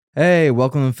Hey,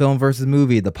 welcome to Film versus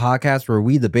Movie, the podcast where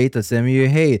we debate the cinema you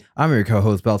hate. I'm your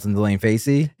co-host, Belton Delane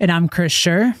Facey. And I'm Chris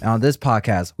Scher. And on this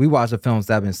podcast, we watch the films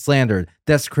that have been slandered,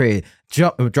 desecrated,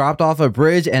 dropped off a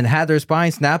bridge, and had their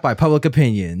spine snapped by public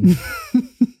opinion.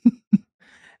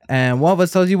 And one of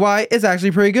us tells you why it's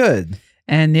actually pretty good.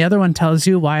 And the other one tells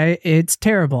you why it's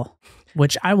terrible,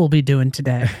 which I will be doing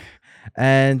today.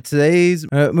 And today's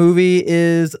movie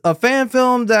is a fan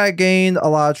film that gained a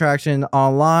lot of traction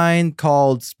online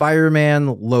called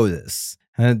Spider-Man Lotus.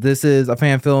 This is a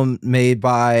fan film made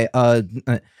by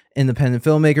an independent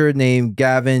filmmaker named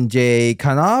Gavin J.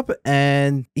 Canop,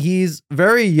 and he's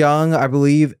very young. I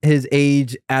believe his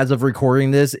age as of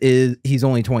recording this is he's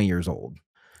only 20 years old.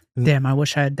 Damn, I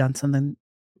wish I had done something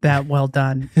that well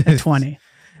done at 20.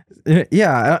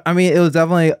 Yeah, I mean, it was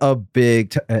definitely a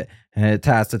big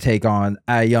task to take on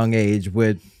at a young age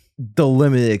with the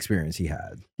limited experience he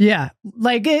had. Yeah,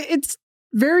 like it's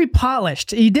very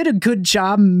polished. He did a good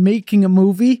job making a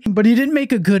movie, but he didn't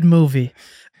make a good movie.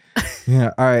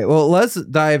 Yeah. All right. Well, let's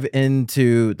dive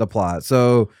into the plot.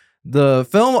 So the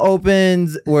film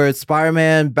opens with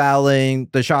Spider-Man battling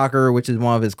the Shocker, which is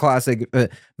one of his classic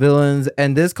villains,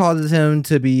 and this causes him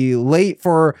to be late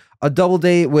for a double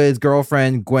date with his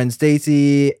girlfriend Gwen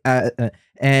Stacy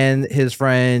and his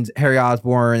friends Harry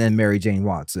Osborn and Mary Jane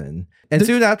Watson. And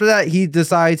soon after that, he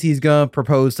decides he's gonna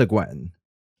propose to Gwen.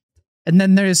 And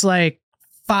then there's like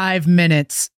 5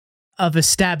 minutes of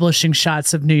establishing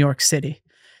shots of New York City.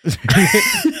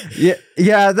 yeah,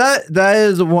 that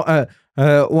is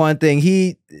one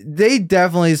thing. They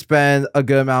definitely spend a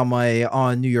good amount of money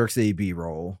on New York City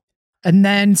B-roll. And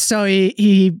then so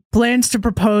he plans to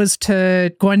propose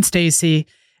to Gwen Stacy,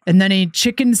 and then he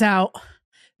chickens out.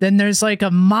 Then there's like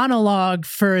a monologue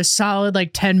for a solid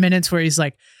like 10 minutes where he's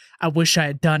like, I wish I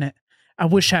had done it. I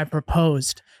wish I had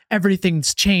proposed.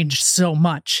 Everything's changed so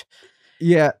much.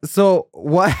 Yeah. So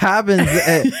what happens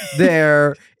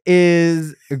there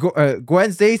is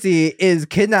Gwen Stacy is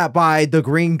kidnapped by the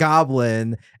Green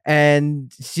Goblin,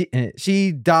 and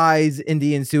she dies in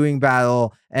the ensuing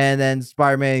battle, and then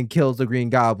Spider-Man kills the Green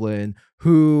Goblin,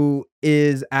 who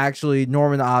is actually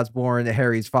Norman Osborn,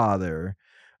 Harry's father.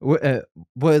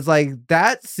 Was like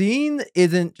that scene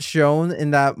isn't shown in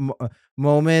that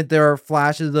moment. There are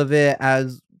flashes of it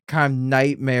as kind of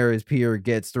nightmares Peter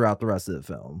gets throughout the rest of the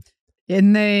film.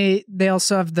 And they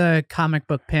also have the comic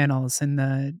book panels in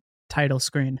the title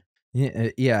screen.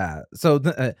 Yeah. So,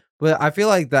 but I feel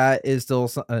like that is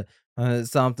still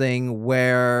something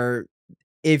where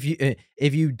if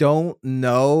you don't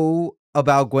know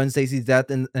about Gwen Stacy's death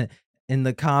in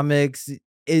the comics,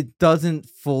 it doesn't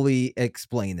fully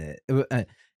explain it.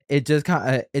 It just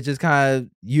kind of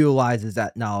utilizes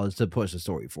that knowledge to push the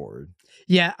story forward.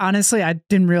 Yeah, honestly, I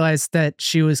didn't realize that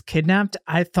she was kidnapped.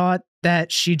 I thought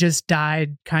that she just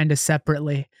died kind of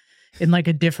separately in like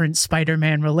a different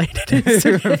Spider-Man related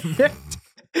incident.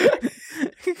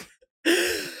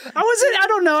 I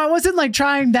don't know. I wasn't like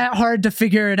trying that hard to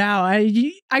figure it out.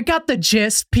 I got the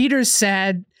gist. Peter's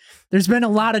sad. There's been a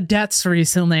lot of deaths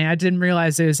recently. I didn't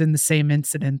realize it was in the same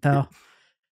incident though.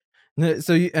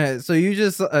 So you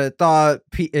just thought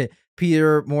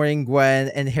Peter mourning Gwen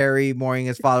and Harry mourning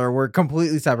his father were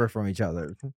completely separate from each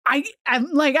other. I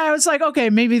was like, okay,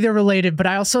 maybe they're related, but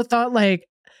I also thought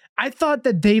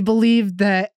that they believed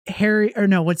that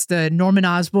Norman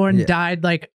Osborn died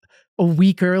like a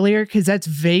week earlier, because that's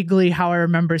vaguely how I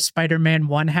remember Spider-Man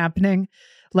 1 happening.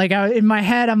 Like in my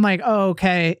head, I'm like, oh,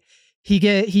 okay, he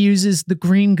uses the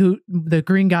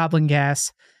Green Goblin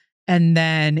gas, and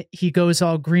then he goes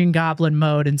all Green Goblin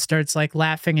mode and starts like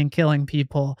laughing and killing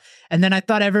people. And then I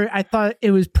thought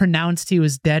it was pronounced he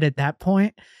was dead at that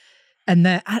point. And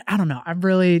then I don't know.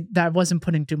 I wasn't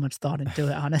putting too much thought into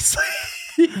it, honestly.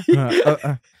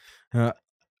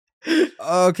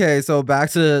 Okay, so back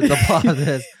to the plot of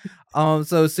this.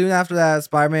 So soon after that,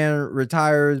 Spider-Man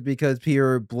retires because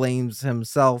Peter blames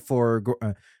himself for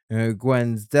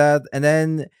Gwen's death, and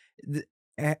then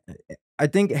I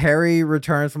think Harry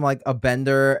returns from like a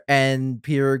bender, and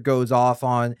Peter goes off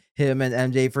on him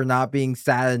and MJ for not being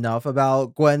sad enough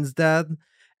about Gwen's death,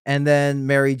 and then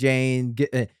Mary Jane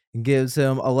gives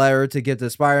him a letter to give to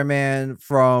Spider-Man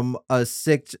from a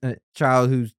sick child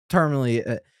who's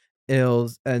terminally ill,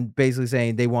 and basically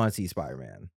saying they want to see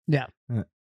Spider-Man. Yeah.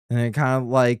 And kind of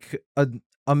like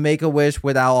a Make-A-Wish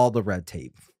without all the red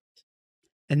tape.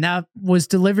 And that was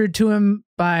delivered to him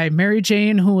by Mary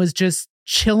Jane, who was just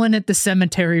chilling at the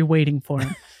cemetery waiting for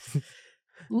him.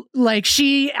 Like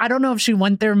I don't know if she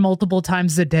went there multiple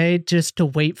times a day just to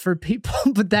wait for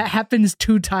people, but that happens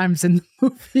 2 times in the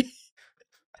movie.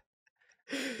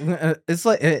 It's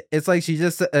like she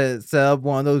just set up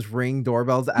one of those ring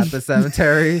doorbells at the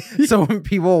cemetery, so when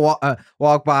people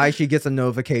walk by, she gets a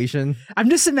notification. I'm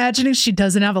just imagining she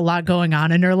doesn't have a lot going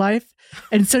on in her life,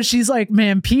 and so she's like,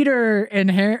 "Man, Peter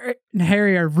and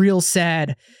Harry are real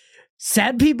sad.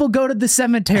 Sad people go to the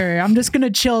cemetery. I'm just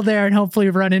gonna chill there and hopefully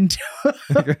run into.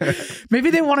 Maybe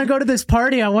they want to go to this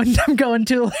party I want them going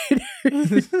to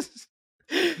later."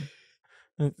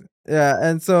 Yeah,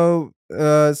 and so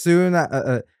soon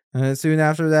after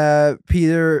that,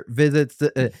 Peter visits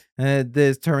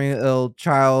this turning ill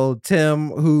child, Tim,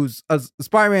 who's a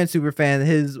Spider-Man super fan.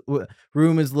 His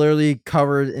room is literally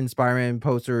covered in Spider-Man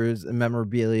posters and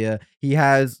memorabilia. He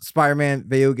has Spider-Man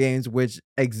video games which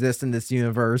exist in this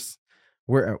universe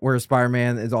where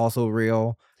Spider-Man is also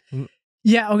real.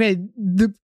 Yeah, okay.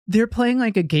 They're playing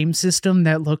like a game system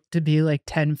that looked to be like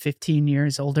 10, 15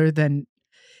 years older than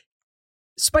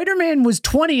Spider-Man was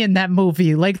 20 in that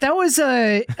movie. Like that was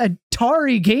a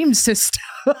Atari game system.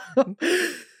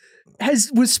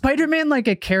 Was Spider-Man like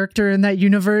a character in that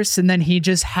universe, and then he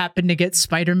just happened to get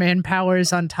Spider-Man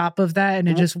powers on top of that, and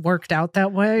it just worked out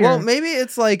that way? Well, maybe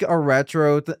it's like a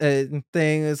retro thing.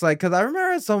 It's like, because I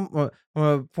remember at some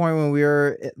point when we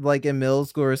were like in middle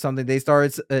school or something, they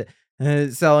started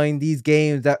selling these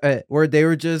games that where they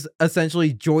were just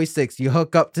essentially joysticks you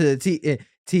hook up to the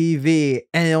TV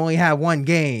and it only had one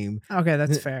game. Okay,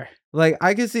 that's fair. Like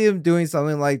I could see him doing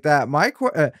something like that. My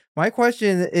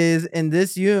question is, in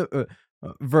this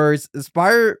universe,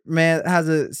 Spider-Man has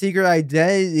a secret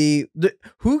identity.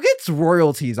 Who gets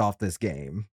royalties off this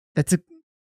game? That's a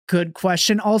good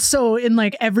question. Also, in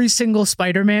like every single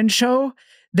Spider-Man show,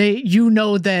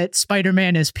 that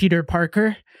Spider-Man is Peter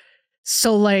Parker.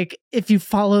 So like if you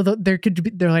follow they're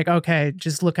like, okay,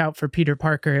 just look out for Peter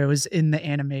Parker. It was in the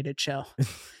animated show.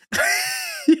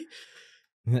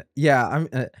 Yeah,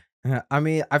 I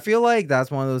mean, I feel like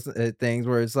that's one of those things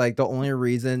where it's like the only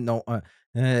reason no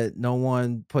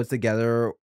one puts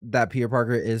together that Peter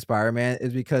Parker is Spider-Man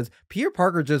is because Peter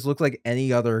Parker just looks like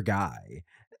any other guy,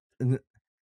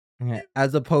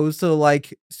 as opposed to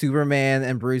like Superman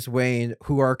and Bruce Wayne,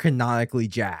 who are canonically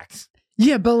jacked.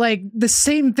 Yeah, but like the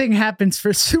same thing happens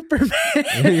for Superman.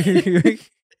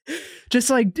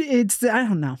 Just like I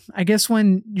don't know. I guess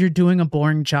when you're doing a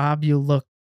boring job, you look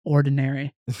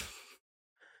ordinary.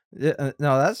 Yeah,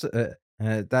 no, that's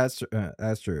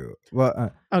true.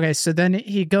 Well, okay, so then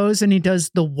he goes and he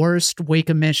does the worst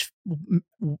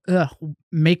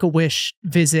Make-A-Wish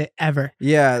visit ever.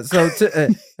 Yeah,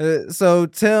 so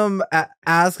Tim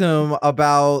asked him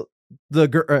about the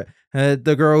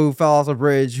girl who fell off the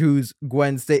bridge, who's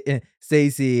Gwen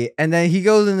Stacy, and then he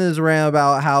goes into this rant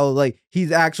about how like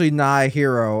he's actually not a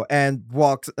hero, and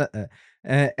walks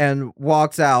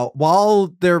out while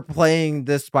they're playing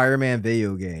this Spider-Man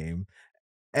video game.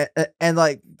 And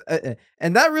like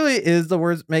and that really is the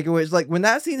worst Make-A-Wish. Like when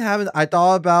that scene happened, I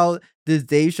thought about this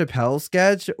Dave Chappelle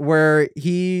sketch where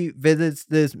he visits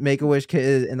this Make-A-Wish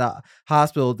kid in the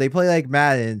hospital. They play like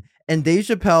Madden, and Dave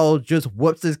Chappelle just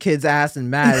whoops his kid's ass in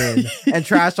Madden and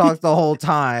trash talks the whole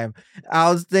time. I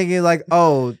was thinking like,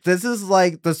 oh, this is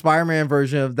like the Spider-Man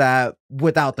version of that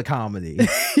without the comedy.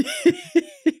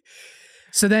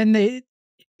 So then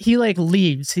he like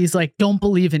leaves. He's like, don't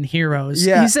believe in heroes.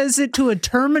 Yeah. He says it to a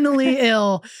terminally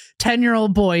ill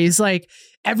 10-year-old boy. He's like,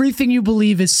 everything you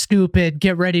believe is stupid.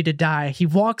 Get ready to die. He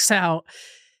walks out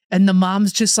and the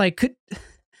mom's just like,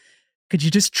 could you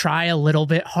just try a little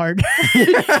bit harder?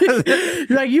 You're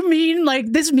like, you mean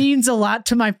like this means a lot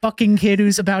to my fucking kid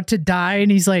who's about to die?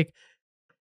 And he's like,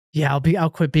 yeah, I'll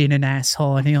quit being an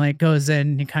asshole. And he like goes in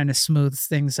and he kind of smooths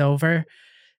things over.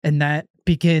 And that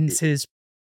begins his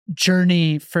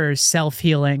journey for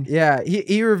self-healing. Yeah,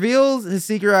 he reveals his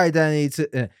secret identity to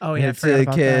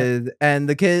the kid, and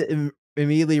the kid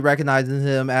immediately recognizes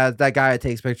him as that guy that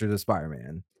takes pictures of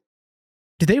Spider-Man.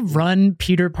 Did they run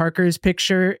Peter Parker's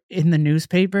picture in the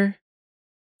newspaper?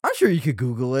 I'm sure you could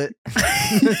Google it.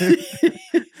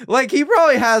 Like he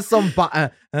probably has some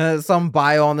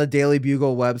bio on the Daily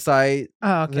Bugle website.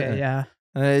 Oh, okay, yeah.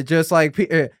 Just like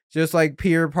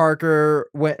Peter Parker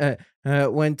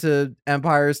went to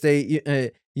Empire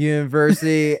State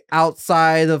University.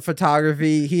 Outside of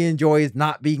photography, he enjoys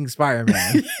not being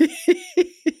Spider-Man.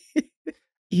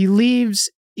 He leaves.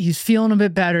 He's feeling a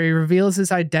bit better. He reveals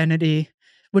his identity,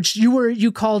 which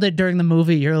you called it during the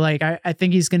movie. You're like, I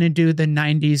think he's going to do the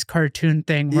 90s cartoon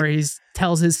thing where he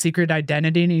tells his secret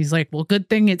identity, and he's like, well, good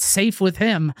thing it's safe with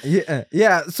him.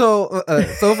 Yeah. So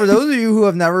for those of you who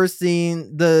have never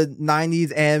seen the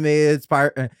 90s animated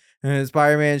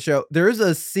Spider-Man show, there's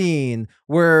a scene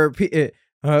where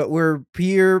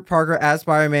Peter Parker as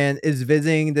Spider-Man is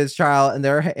visiting this child, and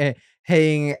they're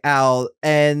hanging out,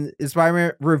 and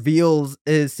Spider-Man reveals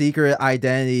his secret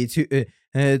identity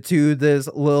to this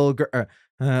little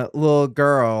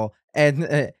girl,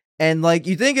 and like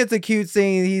you think it's a cute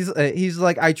scene. He's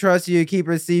like, I trust you, keep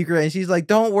it a secret, and she's like,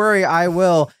 don't worry, I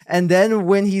will. And then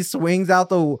when he swings out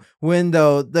the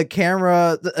window, the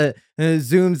camera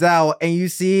zooms out, and you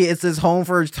see it's his home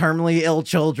for terminally ill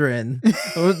children,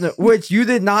 which you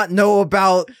did not know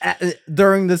about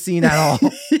during the scene at all.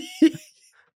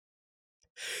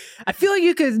 I feel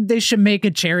like they should make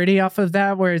a charity off of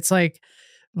that, where it's like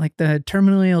the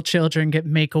terminally ill children get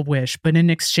Make-A-Wish, but in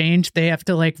exchange they have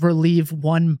to like relieve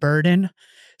one burden.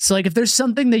 So like if there's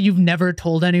something that you've never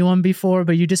told anyone before,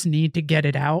 but you just need to get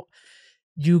it out,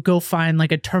 you go find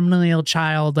like a terminally ill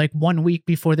child like 1 week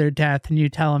before their death, and you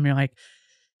tell them, you're like,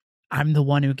 I'm the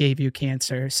one who gave you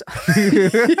cancer.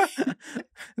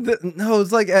 No,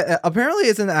 it's like apparently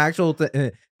it's an actual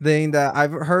thing that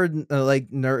I've heard,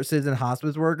 like nurses and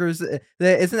hospice workers. That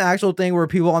it's an actual thing where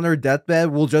people on their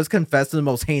deathbed will just confess to the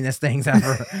most heinous things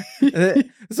ever.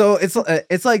 So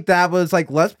it's like that, but it's like,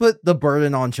 let's put the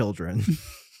burden on children.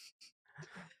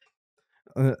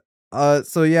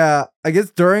 So yeah, I guess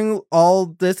during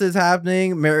all this is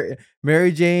happening,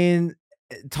 Mary Jane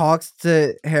talks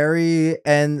to Harry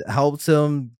and helps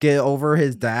him get over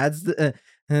his dad's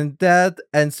death,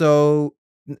 and so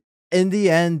in the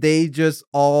end they just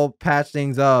all patch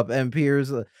things up, and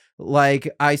Peter's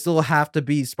like, I still have to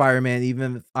be Spider-Man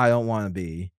even if I don't want to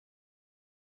be.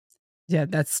 Yeah,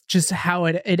 that's just how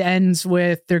it ends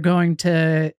with, they're going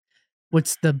to,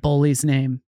 what's the bully's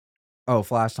name? Oh,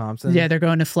 Flash Thompson? Yeah, they're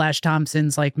going to Flash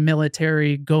Thompson's like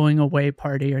military going away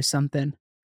party or something.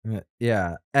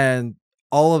 Yeah, and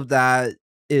all of that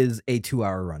is a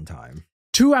 2-hour runtime.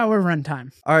 2-hour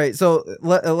runtime. All right, so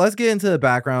let's get into the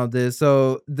background of this.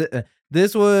 So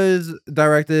this was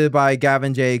directed by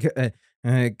Gavin J.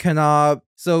 Knopf.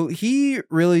 So he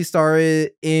really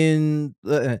started in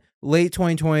late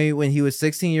 2020 when he was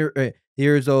 16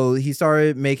 years old. He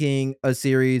started making a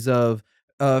series of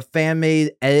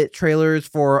fan-made edit trailers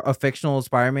for a fictional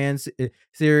Spider-Man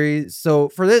series. So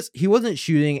for this, he wasn't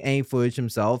shooting any footage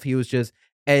himself. He was just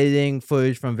editing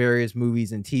footage from various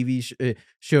movies and TV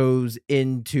shows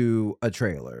into a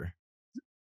trailer.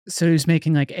 So he's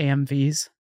making like AMVs.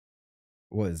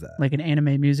 What is that? Like an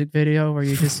anime music video where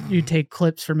you take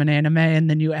clips from an anime and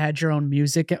then you add your own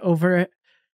music over it.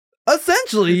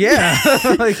 Essentially, yeah.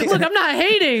 Like, look, I'm not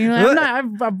hating.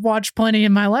 I've watched plenty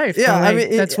in my life. Yeah, like, I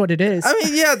mean, that's what it is. I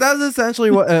mean, yeah, that's essentially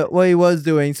what he was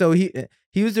doing. So he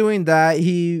was doing that.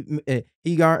 He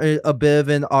got a bit of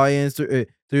an audience through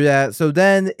that. So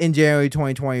then in January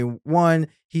 2021,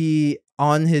 he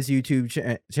on his YouTube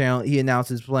channel, he announced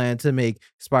his plan to make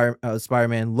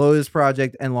Spider-Man Lotus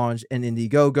project and launch an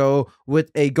Indiegogo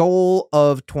with a goal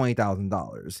of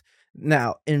 $20,000.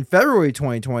 Now, in February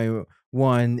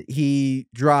 2021, he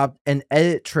dropped an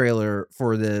edit trailer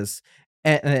for this,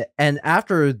 and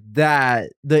after that,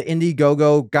 the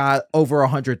Indiegogo got over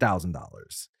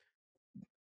 $100,000,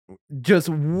 just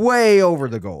way over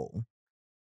the goal.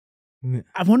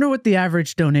 I wonder what the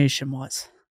average donation was.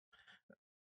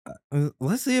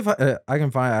 Let's see if I can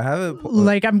find it. I have it.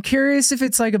 Like, I'm curious if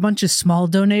it's like a bunch of small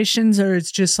donations or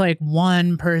it's just like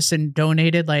one person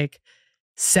donated like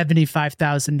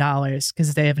 $75,000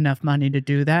 because they have enough money to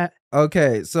do that.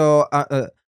 Okay, so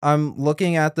I'm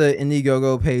looking at the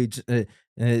Indiegogo page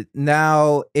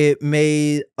now. It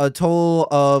made a total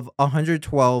of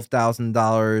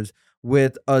 $112,000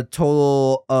 with a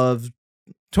total of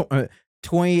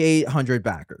 2,800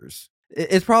 backers.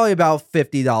 It's probably about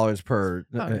 $50 per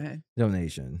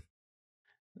donation.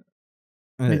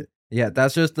 Yeah,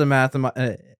 that's just the math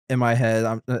in my head.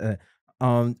 I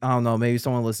don't know. Maybe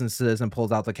someone listens to this and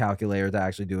pulls out the calculator to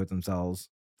actually do it themselves.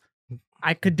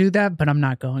 I could do that, but I'm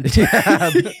not going to.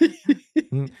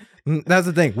 That's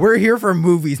the thing. We're here for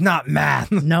movies, not math.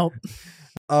 Nope.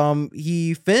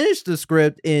 He finished the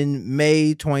script in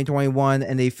May 2021,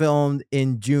 and they filmed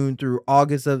in June through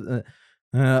August of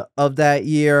that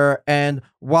year. And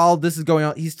while this is going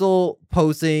on, he's still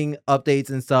posting updates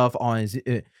and stuff on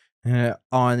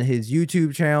his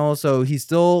YouTube channel. So he's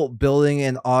still building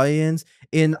an audience.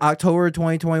 In October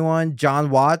 2021,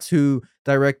 John Watts, who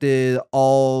directed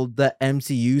all the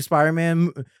MCU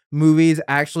Spider-Man movies,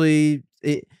 actually,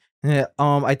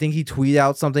 I think he tweeted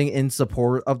out something in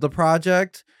support of the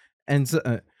project. And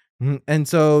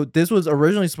so this was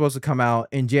originally supposed to come out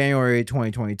in January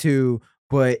 2022,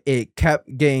 but it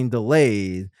kept getting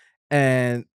delayed.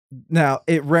 And now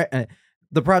the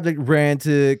project ran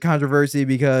into controversy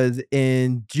because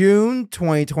in June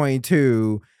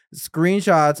 2022,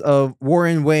 screenshots of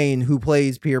Warren Wayne, who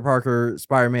plays Peter Parker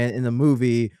Spider-Man in the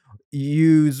movie,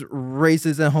 use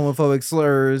racist and homophobic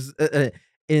slurs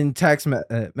in text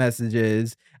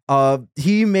messages.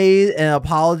 He made an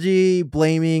apology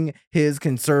blaming his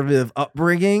conservative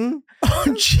upbringing. Oh,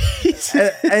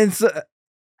 jeez.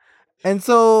 And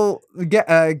so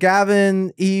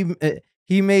Gavin,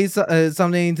 he made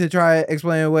something to try to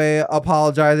explain away,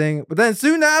 apologizing. But then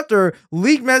soon after,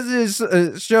 leaked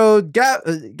messages showed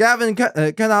Gavin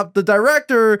Knapp, the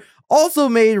director, also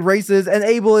made racist and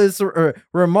ableist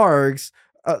remarks.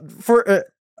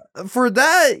 For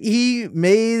that, he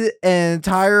made an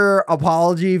entire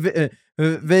apology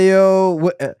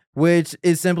video, which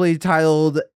is simply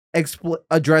titled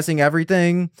 "Addressing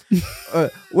Everything,"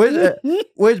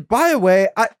 which, by the way,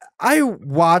 I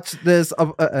watched this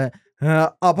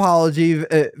apology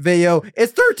video.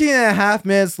 It's 13 and a half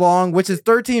minutes long, which is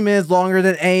 13 minutes longer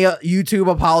than any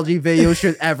YouTube apology video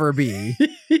should ever be.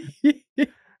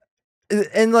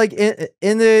 And like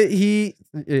in the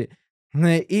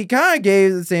he kind of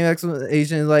gave the same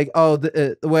explanation, like, oh,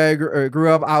 the way I grew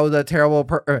up, I was a terrible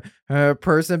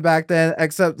person back then,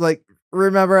 except, like,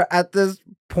 remember, at this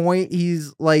point,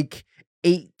 he's, like,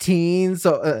 18,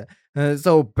 so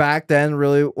back then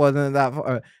really wasn't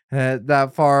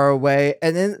that far away.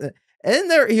 And then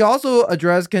there, he also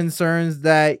addressed concerns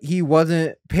that he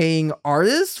wasn't paying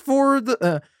artists for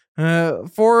the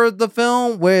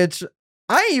film, which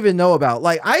I didn't even know about.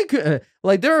 Like, I could,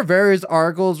 like, there are various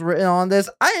articles written on this.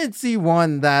 I didn't see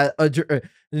one that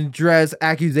addressed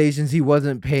accusations he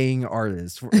wasn't paying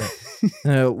artists for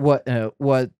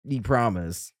what he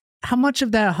promised. How much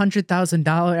of that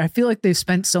 $100,000? I feel like they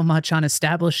spent so much on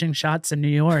establishing shots in New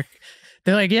York.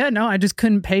 They're like, yeah, no, I just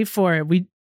couldn't pay for it. We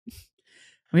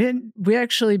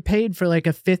actually paid for like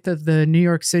a fifth of the New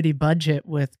York City budget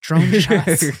with drone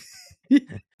shots.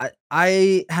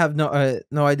 I have no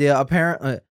idea.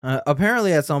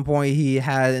 Apparently, at some point, he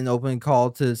had an open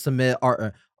call to submit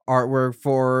artwork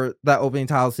for that opening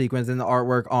title sequence and the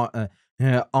artwork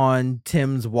on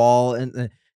Tim's wall in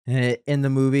the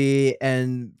movie,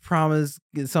 and promised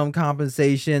some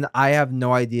compensation. I have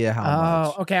no idea how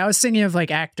much. Oh, okay. I was thinking of like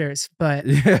actors, but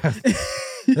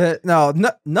no,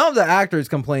 none of the actors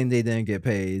complained they didn't get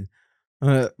paid.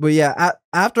 But yeah,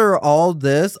 after all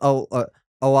this,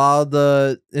 a lot of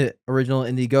the original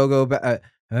Indiegogo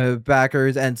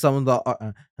backers and some of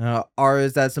the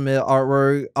artists that submitted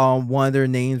artwork, wanted their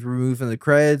names removed from the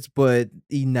credits, but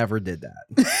he never did that.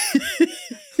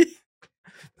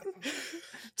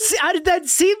 See,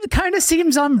 that kind of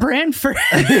seems on brand for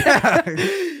him. Yeah.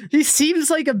 He seems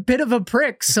like a bit of a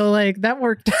prick, so like that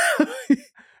worked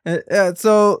out.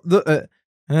 So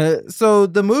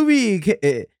the movie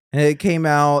came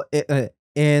out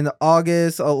in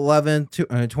August 11th,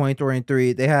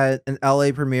 2023. They had an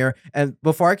LA premiere. And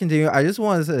before I continue, I just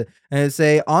wanted to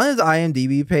say, on his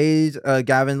IMDb page,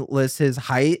 Gavin lists his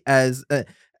height as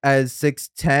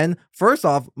 6'10". First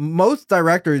off, most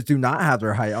directors do not have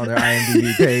their height on their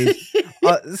IMDb page.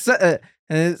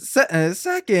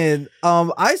 Second,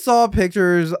 I saw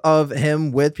pictures of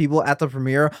him with people at the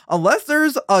premiere. Unless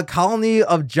there's a colony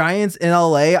of giants in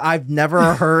LA I've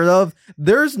never heard of,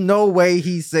 there's no way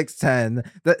he's 6'10".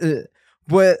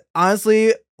 But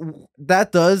honestly,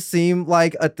 that does seem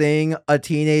like a thing a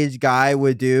teenage guy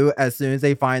would do as soon as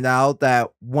they find out that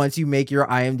once you make your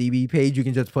IMDb page, you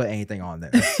can just put anything on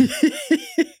there.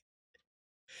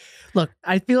 Look,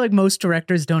 I feel like most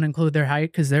directors don't include their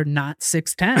height because they're not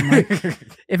 6'10". Like,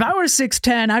 if I were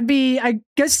 6'10", I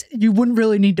guess you wouldn't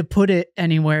really need to put it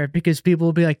anywhere because people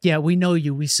will be like, yeah, we know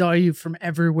you. We saw you from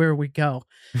everywhere we go.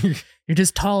 You're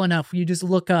just tall enough. You just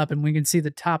look up and we can see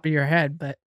the top of your head.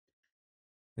 But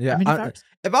yeah, I mean,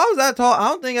 if I was that tall, I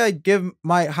don't think I'd give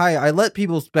my height. I let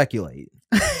people speculate.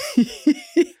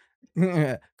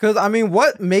 Because I mean,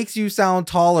 what makes you sound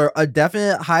taller? A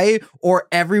definite height, or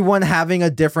everyone having a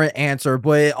different answer,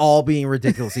 but it all being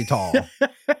ridiculously tall?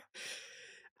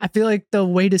 I feel like the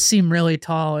way to seem really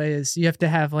tall is you have to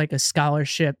have like a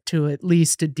scholarship to at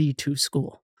least a D2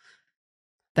 school.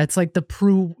 That's like the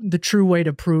true way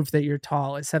to prove that you're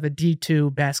tall is have a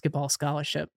D2 basketball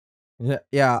scholarship.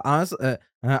 Yeah.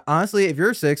 Honestly, if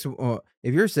you're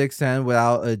 6'10"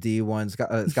 without a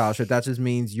D1 scholarship, that just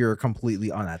means you're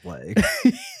completely unathletic.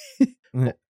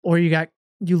 Or you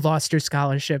lost your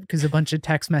scholarship because a bunch of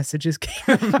text messages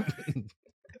came up.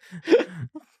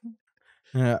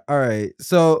 All right.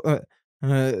 So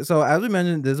as we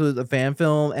mentioned, this was a fan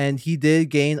film, and he did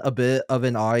gain a bit of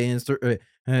an audience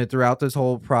throughout this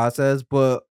whole process.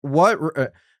 But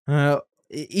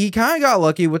he kind of got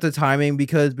lucky with the timing,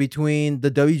 because between the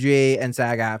WGA and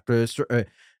SAG-AFTRA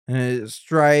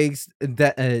strikes,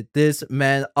 that this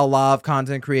meant a lot of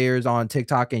content creators on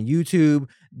TikTok and YouTube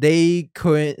they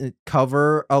couldn't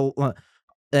cover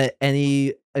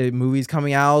any movies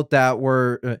coming out that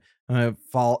were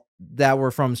that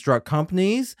were from struck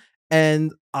companies,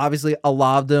 and obviously a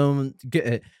lot of them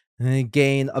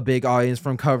gain a big audience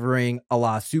from covering a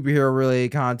lot of superhero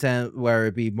related content, whether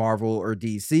it be Marvel or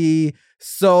DC.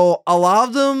 So a lot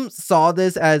of them saw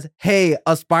this as, hey,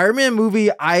 a Spider-Man movie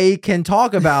I can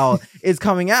talk about is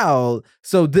coming out.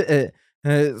 So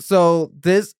so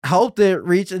this helped it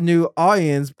reach a new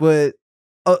audience, but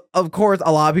of course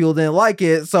a lot of people didn't like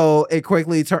it, so it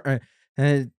quickly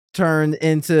turned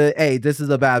into, hey, this is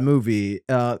a bad movie.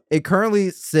 It currently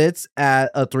sits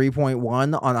at a 3.1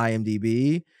 on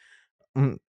IMDb.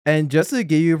 And just to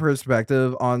give you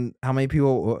perspective on how many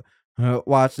people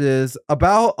watch this,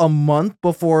 about a month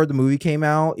before the movie came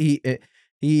out,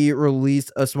 he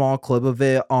released a small clip of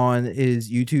it on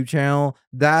his YouTube channel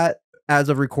that, as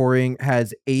of recording,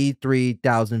 has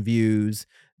 83,000 views.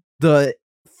 The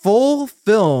full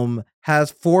film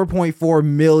has 4.4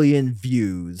 million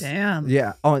views. Damn.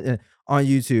 Yeah, on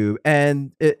YouTube.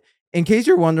 And in case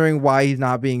you're wondering why he's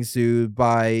not being sued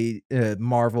by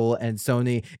Marvel and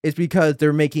Sony, it's because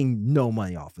they're making no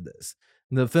money off of this.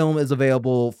 The film is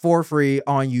available for free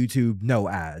on YouTube, no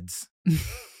ads.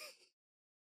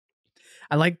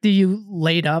 I like that you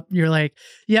laid up. You're like,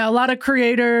 yeah, a lot of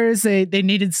creators, they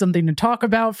needed something to talk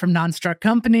about from non-struck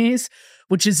companies,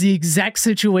 which is the exact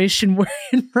situation we're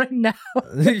in right now.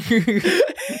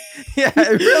 Yeah,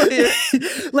 it really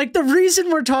is. Like, the reason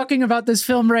we're talking about this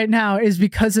film right now is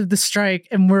because of the strike,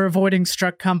 and we're avoiding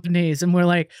struck companies. And we're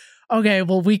like, okay,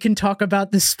 well, we can talk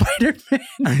about this Spider-Man.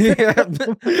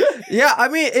 Yeah, I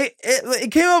mean,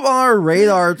 it came up on our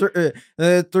radar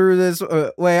through this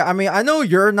way. I mean, I know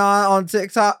you're not on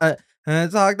TikTok.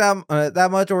 Talk that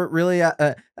much or really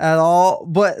at all,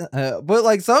 but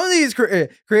like some of these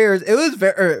creators, it was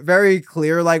very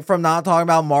clear, like from not talking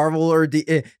about Marvel or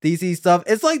DC stuff,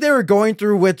 it's like they were going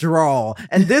through withdrawal,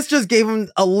 and this just gave them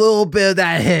a little bit of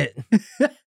that hit.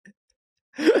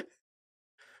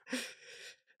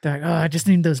 They're like, oh, I just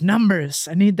need those numbers.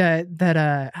 I need that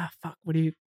fuck, what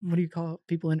do you call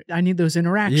people? I need those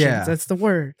interactions. Yeah. That's the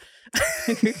word.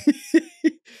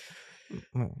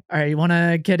 All right, you want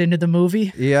to get into the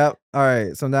movie? Yep. All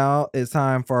right. So now it's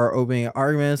time for our opening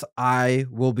arguments. I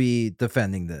will be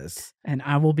defending this. And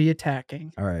I will be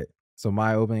attacking. All right. So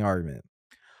my opening argument.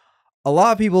 A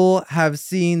lot of people have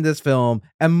seen this film,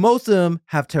 and most of them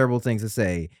have terrible things to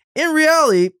say. In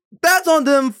reality, that's on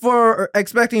them for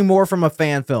expecting more from a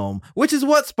fan film, which is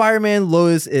what Spider-Man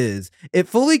Lotus is. It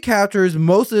fully captures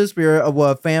most of the spirit of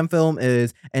what a fan film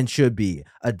is and should be.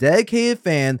 A dedicated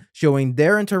fan showing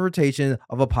their interpretation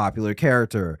of a popular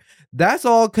character. That's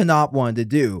all Knopf wanted to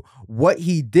do. What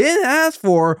he didn't ask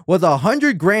for was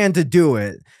 $100,000 to do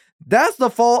it. That's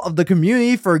the fault of the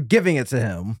community for giving it to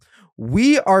him.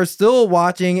 We are still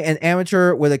watching an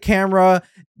amateur with a camera.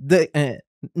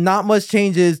 Not much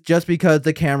changes just because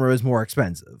the camera is more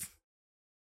expensive.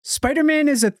 Spider-Man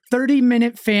is a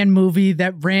 30-minute fan movie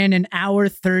that ran an hour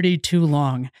 30 too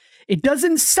long. It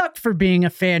doesn't suck for being a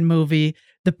fan movie.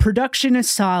 The production is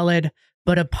solid,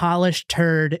 but a polished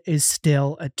turd is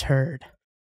still a turd.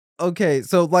 Okay,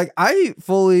 so like I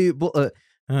fully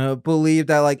believe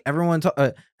that like everyone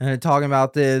talking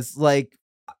about this, like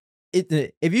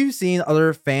if you've seen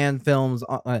other fan films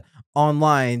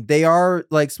online, they are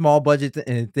like small budget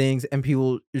things, and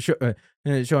people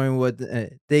showing what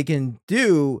they can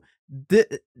do.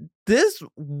 This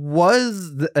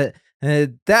was that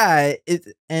it,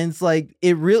 and it's like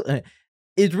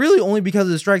it's really only because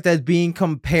of the strike that's being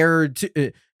compared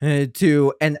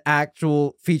to an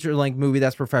actual feature-length movie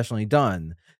that's professionally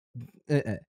done.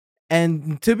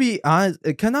 And to be honest,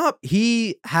 Knopf,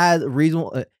 he had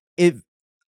reasonable.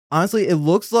 Honestly, it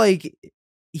looks like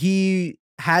he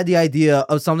had the idea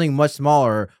of something much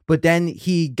smaller, but then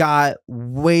he got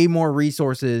way more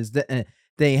resources than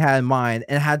he had in mind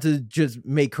and had to just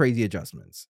make crazy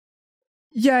adjustments.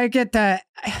 Yeah, I get that.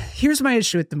 Here's my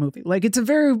issue with the movie. Like, it's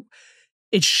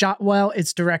shot well,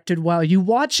 it's directed well. You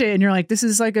watch it and you're like, this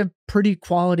is like a pretty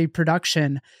quality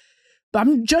production. But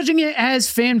I'm judging it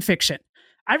as fan fiction.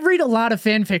 I read a lot of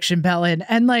fan fiction, Bellin,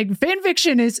 and like fan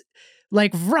fiction is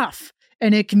like rough.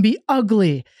 And it can be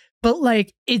ugly, but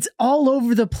like it's all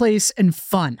over the place and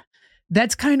fun.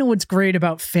 That's kind of what's great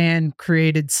about fan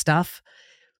created stuff.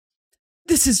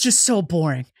 This is just so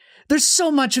boring. There's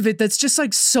so much of it that's just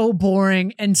like so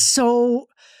boring and so.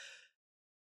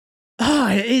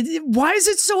 Why is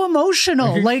it so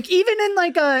emotional? Like even in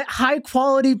like a high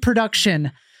quality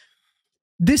production,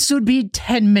 this would be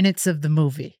 10 minutes of the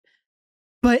movie.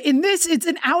 But in this, it's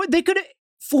an hour. They could have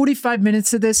 45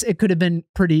 minutes of this. It could have been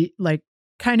pretty like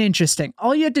kind of interesting.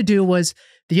 All you had to do was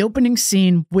the opening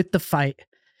scene with the fight.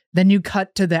 Then you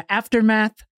cut to the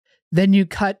aftermath. Then you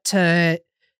cut to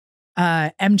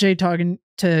MJ talking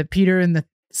to Peter in the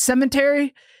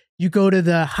cemetery. You go to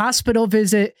the hospital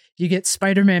visit. You get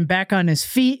Spider-Man back on his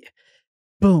feet.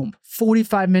 Boom.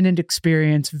 45-minute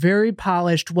experience. Very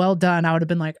polished. Well done. I would have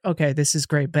been like, okay, this is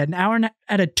great. But an hour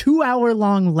at a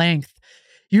 2-hour-long length,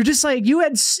 you're just like, you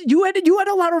had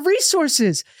a lot of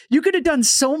resources. You could have done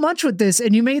so much with this,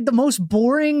 and you made the most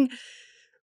boring,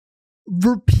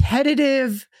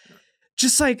 repetitive,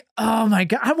 just like, oh my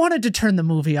God, I wanted to turn the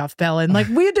movie off, Bella. And like,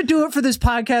 we had to do it for this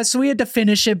podcast, so we had to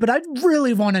finish it, but I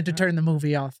really wanted to turn the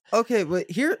movie off. Okay, but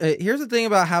here's the thing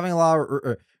about having a lot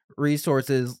of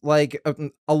resources. Like,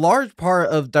 a large part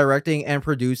of directing and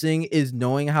producing is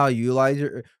knowing how to utilize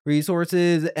your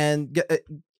resources, and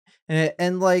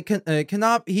like,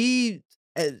 cannot, he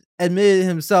admitted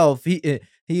himself, he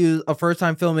was a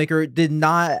first-time filmmaker, did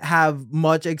not have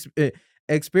much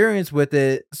experience with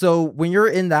it. So when you're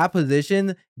in that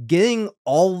position, getting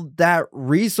all that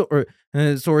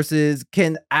resources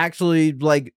can actually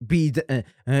like be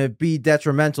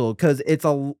detrimental, because it's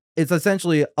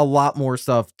essentially a lot more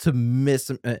stuff to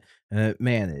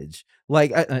manage.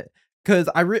 Like, because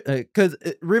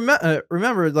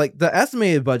remember, like, the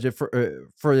estimated budget for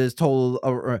this total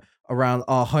around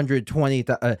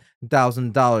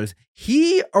 $120,000.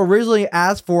 He originally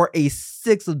asked for a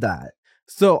sixth of that.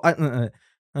 So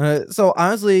so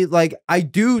honestly, like, I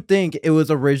do think it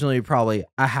was originally probably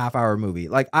a half-hour movie.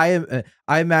 Like, I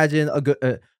imagine a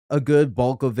good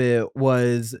bulk of it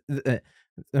was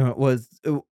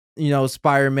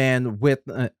Spider-Man with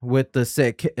the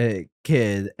sick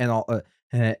kid and all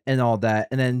that,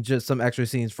 and then just some extra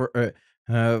scenes for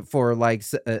like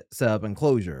setup and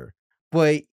closure.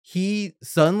 But he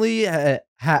suddenly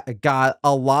got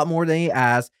a lot more than he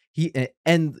asked.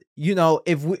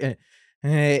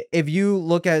 If you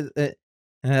look at a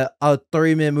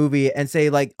 30-minute movie and say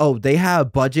like, oh, they have a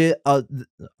budget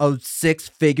of 6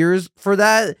 figures for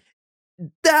that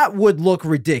would look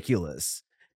ridiculous.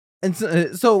 And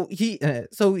so he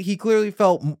clearly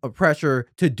felt a pressure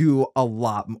to do a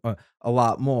lot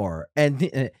more.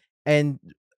 And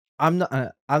I'm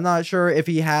not sure if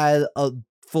he had a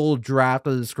full draft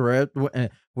of the script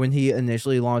when he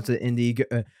initially launched the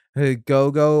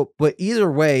Indiegogo, but either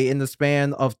way, in the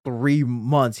span of 3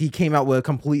 months, he came out with a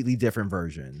completely different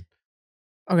version.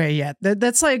 Okay, yeah,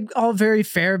 that's like all very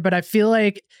fair, but I feel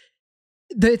like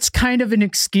it's kind of an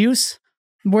excuse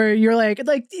where you're like,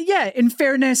 yeah, in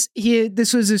fairness,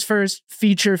 this was his first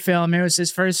feature film. It was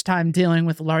his first time dealing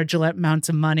with large amounts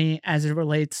of money as it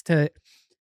relates to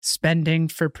spending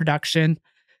for production.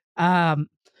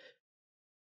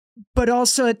 But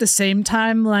also at the same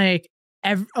time, like,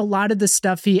 a lot of the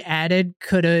stuff he added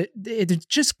it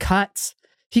just cuts.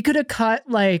 He could have cut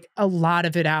like a lot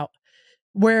of it out.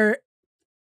 Where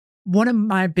one of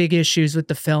my big issues with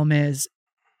the film is,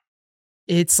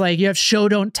 it's like you have show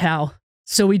don't tell.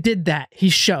 So he did that. He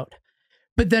showed.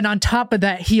 But then on top of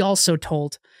that, he also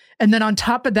told. And then on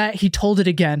top of that, he told it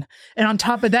again. And on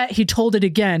top of that, he told it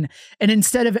again. And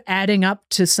instead of adding up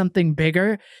to something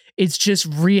bigger, it's just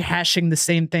rehashing the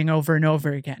same thing over and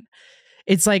over again.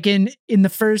 It's like in the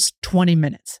first 20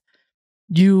 minutes,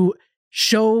 you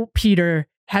show Peter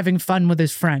having fun with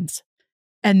his friends.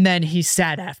 And then he's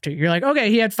sad after. You're like,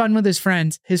 okay, he had fun with his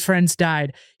friends. His friends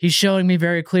died. He's showing me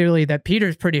very clearly that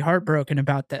Peter's pretty heartbroken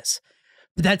about this.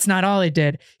 But that's not all he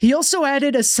did. He also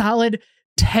added a solid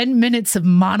 10 minutes of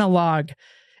monologue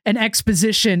and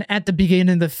exposition at the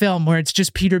beginning of the film where it's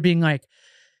just Peter being like,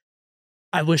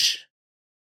 I wish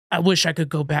I could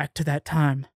go back to that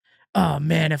time. Oh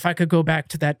man, if I could go back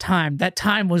to that time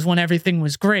was when everything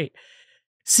was great.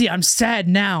 See, I'm sad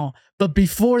now, but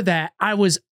before that, I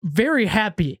was very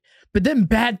happy. But then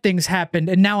bad things happened,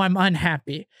 and now I'm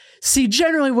unhappy. See,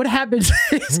 generally what happens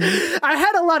is I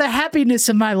had a lot of happiness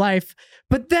in my life,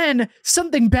 but then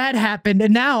something bad happened,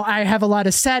 and now I have a lot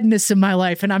of sadness in my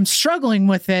life, and I'm struggling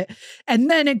with it. And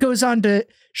then it goes on to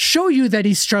show you that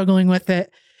he's struggling with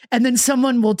it. And then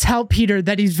someone will tell Peter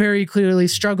that he's very clearly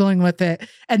struggling with it.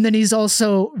 And then he's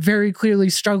also very clearly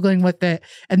struggling with it.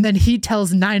 And then he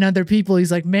tells 9 other people,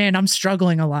 he's like, man, I'm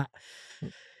struggling a lot.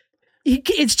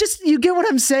 It's just, you get what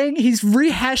I'm saying? He's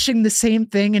rehashing the same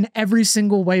thing in every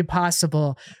single way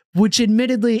possible, which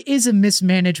admittedly is a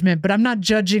mismanagement, but I'm not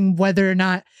judging whether or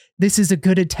not this is a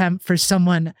good attempt for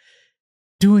someone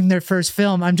doing their first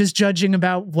film. I'm just judging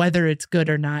about whether it's good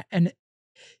or not. And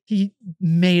he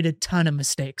made a ton of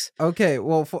mistakes. Okay,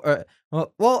 well,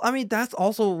 well, I mean, that's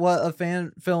also what a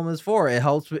fan film is for. It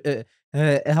helps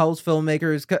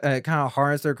filmmakers kind of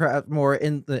harness their craft more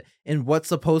in what's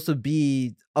supposed to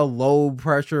be a low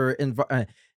pressure environment.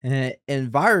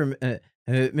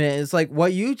 Man, it's like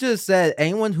what you just said.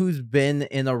 Anyone who's been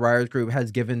in a writers group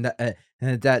has given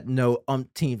that no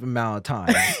umpteenth amount of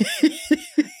time,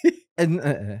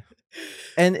 and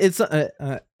it's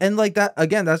and like that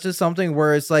again. That's just something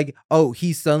where it's like, oh,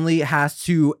 he suddenly has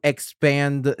to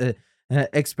expand the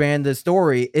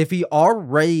story. If he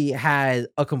already had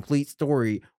a complete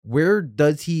story, where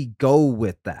does he go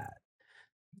with that?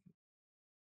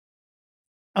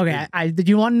 Okay, do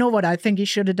you want to know what I think he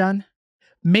should have done?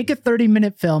 Make a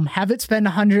 30-minute film, have it spend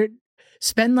like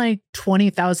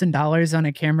 $20,000 on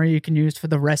a camera you can use for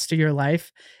the rest of your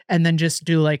life, and then just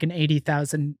do like an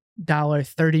 $80,000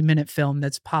 30-minute film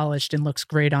that's polished and looks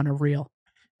great on a reel.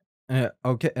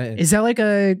 Okay. Is that like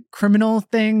a criminal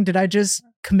thing? Did I just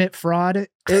commit fraud?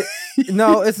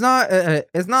 No, it's not.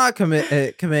 It's not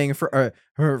committing fraud.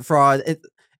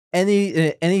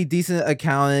 Any decent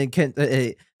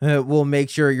accountant will make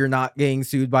sure you're not getting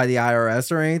sued by the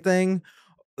IRS or anything.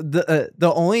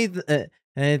 The only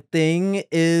thing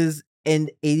is an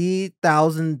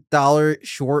 $80,000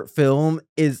 short film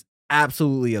is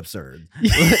absolutely absurd.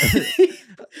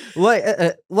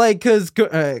 Cause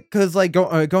going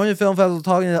to film festivals,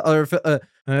 talking to other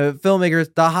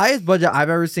filmmakers, the highest budget I've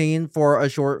ever seen for a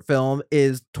short film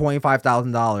is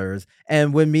 $25,000.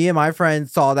 And when me and my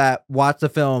friends saw that, watched the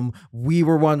film, we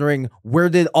were wondering, where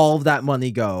did all of that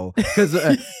money go?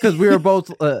 Because we were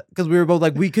both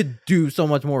like, we could do so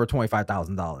much more with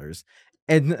 $25,000.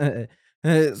 And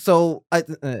so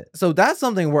that's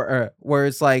something where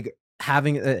it's like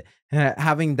having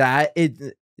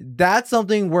that's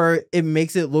something where it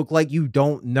makes it look like you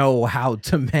don't know how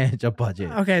to manage a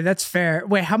budget. Okay, that's fair.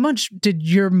 Wait, how much did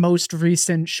your most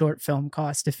recent short film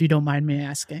cost, if you don't mind me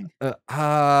asking?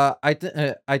 I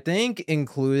think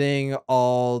including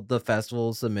all the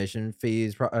festival submission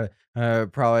fees,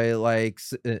 probably like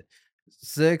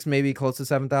six, maybe close to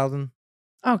 7,000.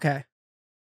 Okay.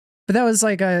 But that was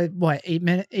like a what,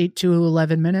 8 to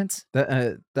 11 minutes?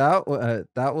 That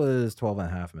was 12 and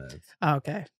a half minutes.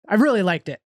 Okay. I really liked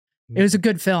it. It was a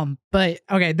good film, but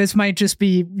okay, this might just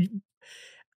be,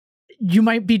 you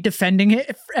might be defending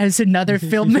it as another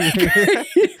filmmaker.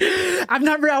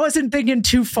 I wasn't thinking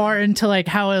too far into like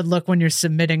how it would look when you're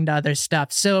submitting to other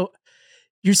stuff. So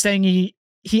you're saying he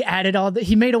added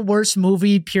he made a worse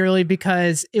movie purely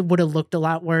because it would have looked a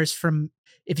lot worse from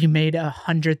if you made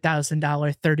 $100,000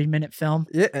 30-minute film.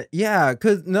 Yeah,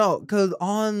 because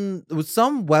on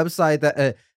some website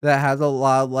that has a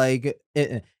lot of like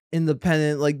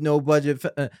independent, like no budget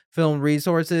film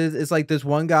resources, it's like this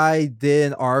one guy did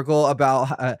an article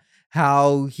about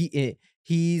how he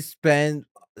spent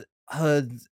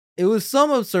it was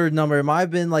some absurd number. It might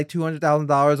have been like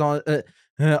 $200,000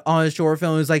 on a short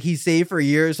film. It was like he saved for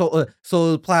years. So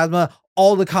Plasma,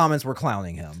 all the comments were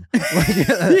clowning him.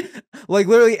 Like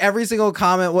literally every single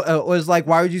comment was like,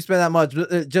 "Why would you spend that much?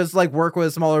 Just like work with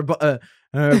a smaller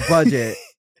budget."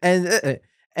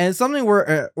 And something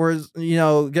where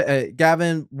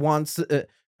Gavin wants to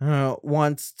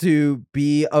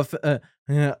be a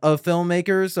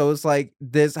filmmaker, so it's like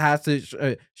this has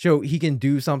to show he can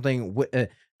do something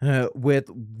with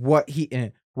what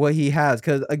he has.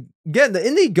 Because again, the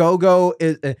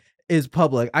Indiegogo is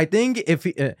public. I think if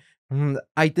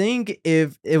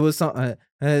it was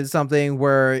something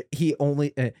where he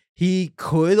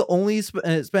could only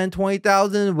spend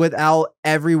 20,000 without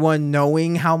everyone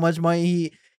knowing how much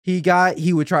money he got,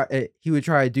 he would try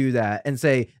to do that and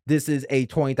say this is a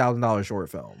 $20,000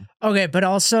 short film. Okay, but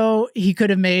also he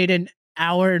could have made an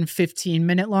hour and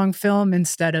 15-minute long film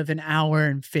instead of an hour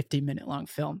and 50-minute long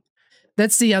film.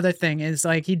 That's the other thing, is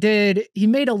like he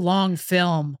made a long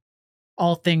film,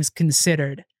 all things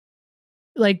considered.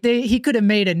 Like he could have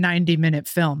made a 90-minute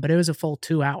film, but it was a full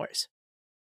 2 hours.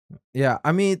 Yeah,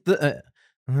 I mean the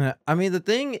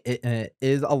thing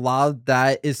is a lot of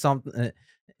that is something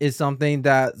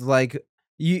that like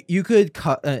you could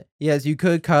cut. Yes, you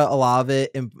could cut a lot of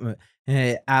it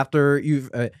after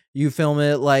you film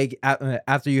it. Like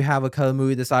after you have a cut of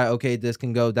movie, decide, okay, this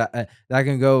can go, that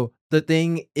can go. The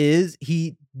thing is,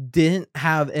 he didn't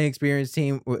have an experienced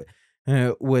team with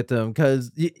him,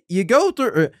 because you go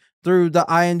through the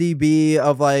IMDb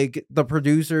of like the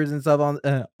producers and stuff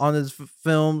on his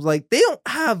films, like they don't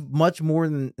have much more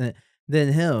than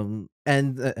him,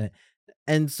 and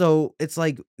so it's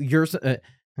like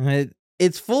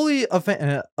it's fully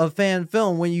a fan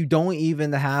film when you don't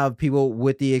even have people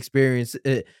with the experience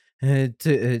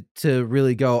to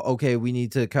really go, okay, we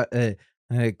need to cut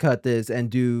this and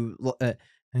do,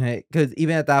 because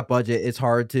even at that budget, it's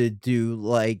hard to do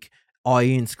like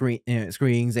audience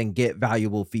screenings and get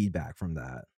valuable feedback from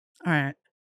that. All right.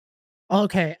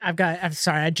 Okay, I'm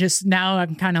sorry.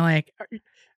 I'm kind of like,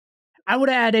 I would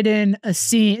have added in a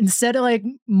scene instead of like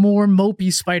more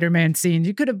mopey Spider-Man scenes.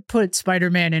 You could have put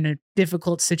Spider-Man in a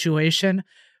difficult situation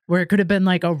where it could have been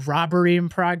like a robbery in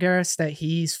progress that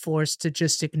he's forced to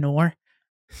just ignore.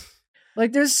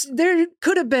 Like there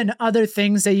could have been other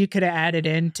things that you could have added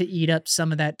in to eat up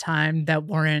some of that time that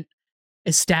weren't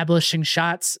establishing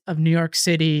shots of New York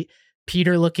City,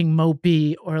 Peter looking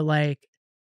mopey, or like,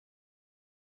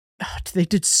 they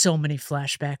did so many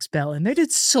flashbacks, Bellin. They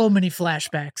did so many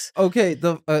flashbacks. Okay,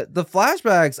 the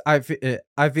flashbacks, I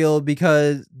feel,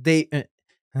 because they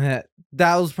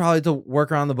that was probably to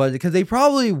work around the budget, because they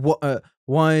probably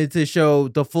wanted to show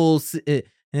the full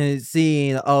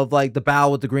scene of like the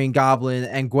battle with the Green Goblin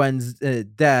and Gwen's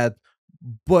death,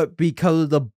 but because of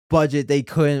the budget, they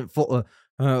couldn't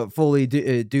fully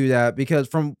do that, because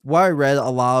from what I read,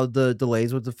 a lot of the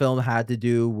delays with the film had to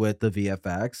do with the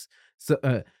VFX. So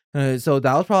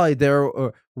that was probably their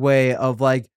way of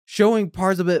like showing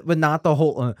parts of it, but not the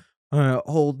whole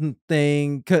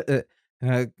thing.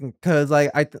 Cause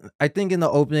like I think in the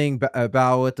opening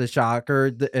battle with the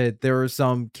Shocker, there were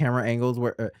some camera angles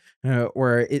where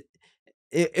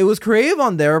it was creative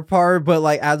on their part, but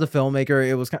like as a filmmaker,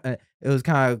 it was kind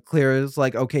of clear. It's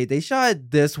like, okay, they shot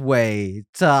it this way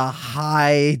to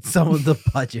hide some of the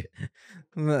budget.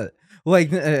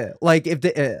 Like if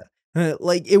they.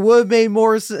 Like it would have made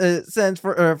more sense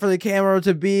for the camera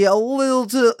to be a little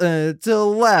to the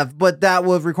left, but that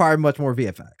would have required much more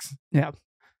VFX. Yeah.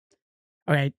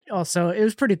 Okay. Also, it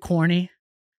was pretty corny.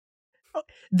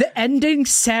 The ending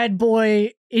sad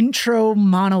boy intro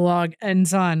monologue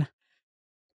ends on,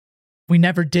 "We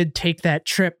never did take that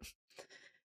trip."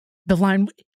 The line,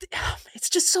 it's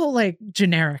just so like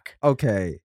generic.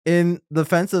 Okay. In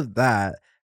defense of that,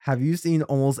 have you seen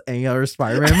almost any other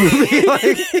Spider-Man movie?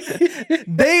 Like,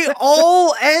 they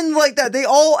all end like that. They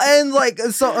all end like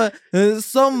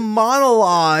some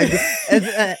monologue,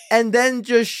 and then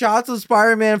just shots of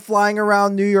Spider-Man flying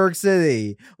around New York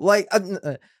City. Like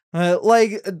the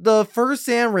first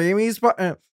Sam Raimi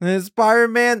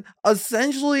Spider-Man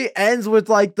essentially ends with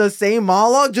like the same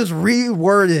monologue, just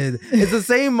reworded. It's the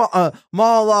same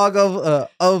monologue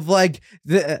of like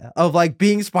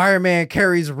being Spider-Man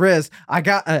carries risk.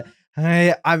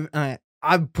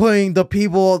 I'm putting the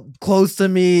people close to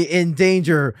me in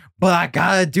danger, but I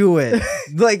gotta do it.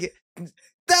 Like,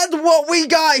 that's what we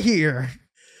got here.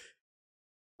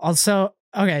 Also,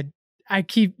 okay, I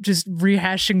keep just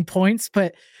rehashing points,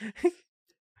 but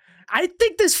I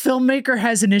think this filmmaker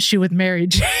has an issue with Mary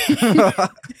Jane.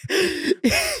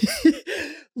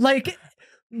 Like,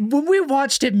 when we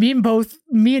watched it, me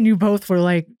and you both were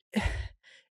like,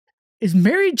 is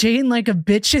Mary Jane like a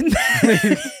bitch in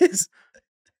this?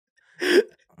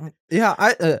 Yeah,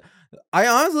 I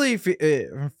honestly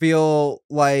feel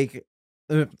like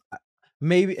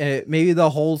maybe the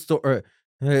whole storyline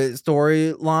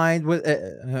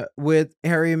with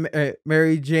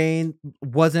Mary Jane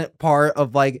wasn't part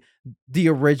of like the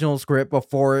original script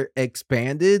before it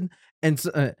expanded, and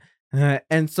so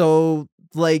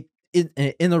like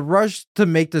in the rush to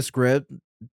make the script,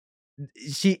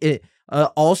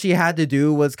 all she had to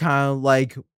do was kind of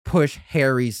like push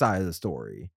Harry's side of the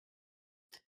story.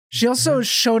 She also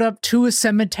showed up to a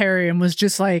cemetery and was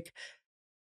just like,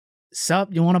 "Sup,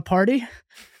 you want to party?"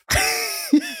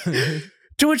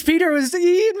 To which he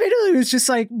admittedly was just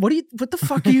like, what the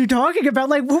fuck are you talking about?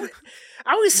 Like, what?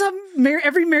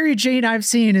 Every Mary Jane I've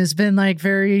seen has been like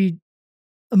very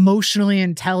emotionally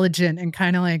intelligent and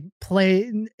kind of like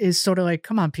is sort of like,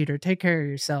 come on, Peter, take care of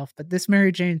yourself. But this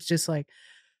Mary Jane's just like,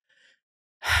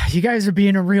 you guys are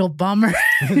being a real bummer.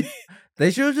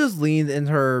 They should have just leaned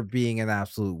into her being an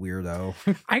absolute weirdo.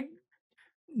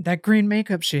 That green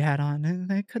makeup she had on, and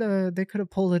they could have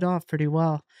pulled it off pretty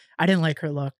well. I didn't like her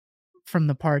look from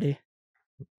the party.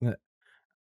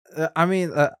 I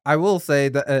mean, I will say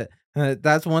that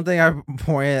that's one thing I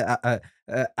pointed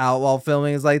out while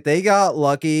filming, is like they got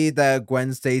lucky that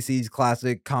Gwen Stacy's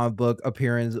classic comic book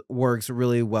appearance works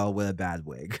really well with a bad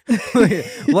wig.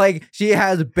 Like she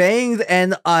has bangs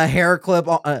and a hair clip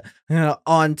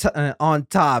on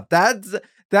top.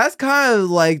 That's kind of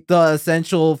like the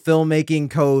essential filmmaking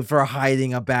code for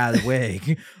hiding a bad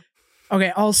wig. Okay.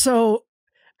 Also,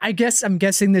 I'm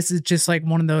guessing this is just like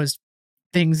one of those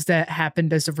things that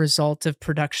happened as a result of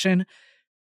production.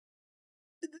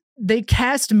 They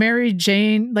cast Mary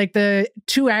Jane, like the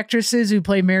two actresses who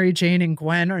play Mary Jane and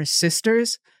Gwen are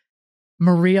sisters.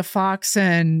 Maria Fox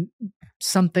and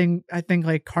something, I think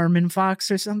like Carmen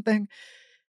Fox or something.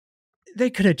 They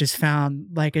could have just found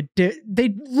like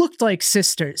they looked like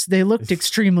sisters. They looked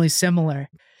extremely similar.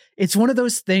 It's one of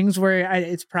those things where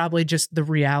it's probably just the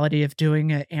reality of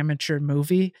doing an amateur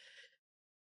movie,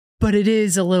 but it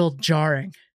is a little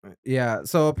jarring. Yeah.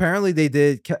 So apparently they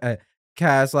did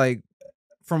cast, like,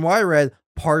 from what I read,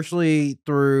 partially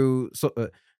through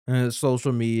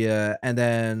social media, and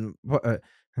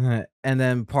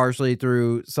then partially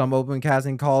through some open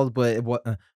casting calls, but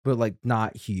but like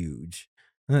not huge.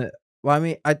 Well, I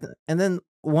mean, and then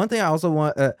one thing I also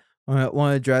want to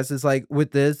address is, like,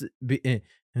 with this being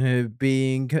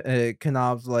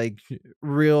Kanab's, like,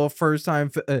 real first time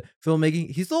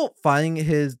filmmaking, he's still finding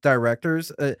his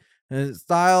director's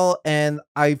style, and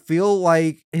I feel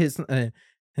like his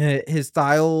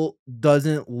style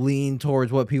doesn't lean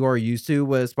towards what people are used to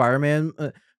with a Spider-Man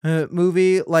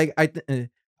movie. Like,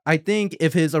 I think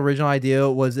if his original idea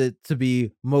was it to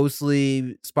be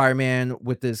mostly Spider-Man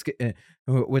with this kid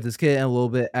and a little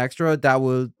bit extra, that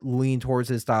would lean towards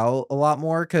his style a lot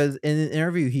more. Because in an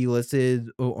interview, he listed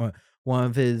one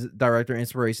of his director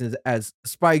inspirations as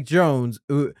Spike Jonze,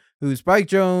 who Spike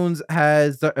Jonze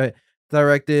has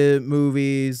directed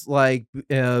movies like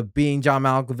Being John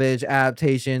Malkovich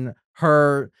adaptation,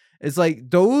 Her. It's like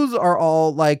those are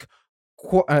all like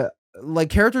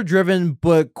character driven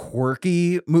but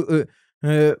quirky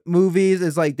movies.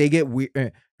 It's like they get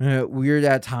weird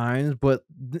at times, but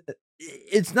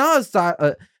it's not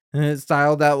a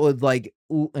style that would like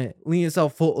lean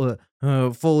itself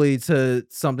fully to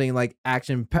something like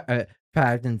action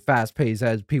packed and fast paced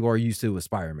as people are used to with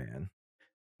Spider-Man.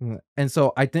 And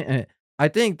so I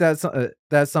think that's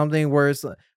something where it's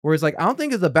like, I don't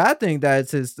think it's a bad thing that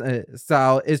it's his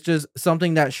style. It's just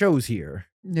something that shows here.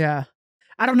 Yeah.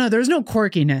 I don't know. There's no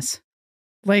quirkiness.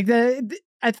 Like I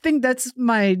think that's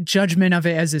my judgment of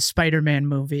it as a Spider-Man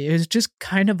movie. It was just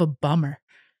kind of a bummer.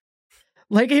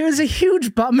 Like, it was a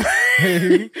huge bummer.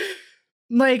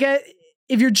 Like,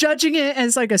 if you're judging it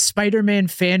as like a Spider-Man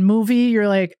fan movie, you're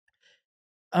like,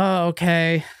 oh,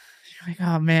 okay. You're like,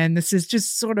 oh man, this is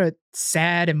just sort of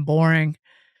sad and boring.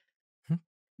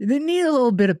 They need a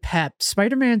little bit of pep.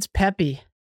 Spider-Man's peppy.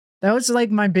 That was like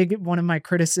one of my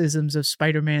criticisms of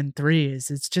Spider-Man 3 is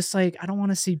it's just like, I don't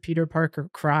want to see Peter Parker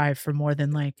cry for more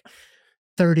than like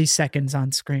 30 seconds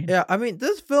on screen. Yeah, I mean,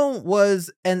 this film was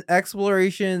an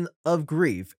exploration of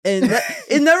grief, and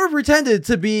it never pretended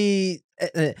to be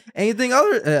anything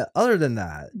other than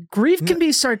that. Grief can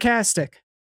be sarcastic.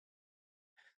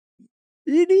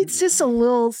 It needs just a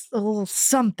little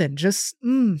something. Just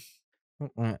I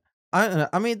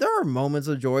mean, there are moments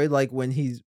of joy, like when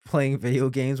he's playing video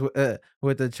games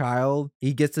with a child.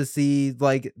 He gets to see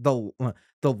like the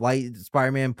light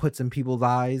Spider-Man puts in people's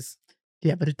eyes.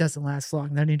 Yeah, but it doesn't last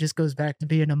long. Then he just goes back to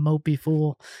being a mopey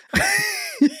fool.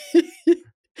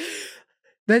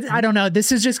 I don't know.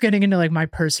 This is just getting into like my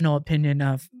personal opinion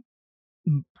of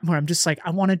where I'm just like,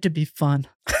 I want it to be fun.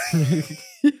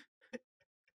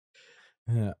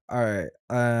 Yeah. All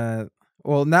right.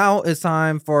 Well, now it's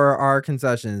time for our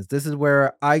concessions. This is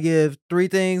where I give 3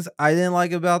 things I didn't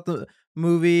like about the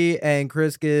movie, and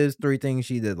Chris gives 3 things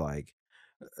she did like.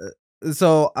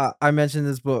 So I mentioned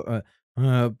this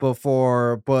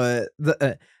before, but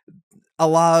a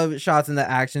lot of shots in the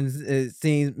action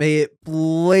scenes made it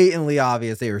blatantly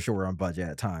obvious they were short on budget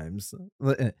at times.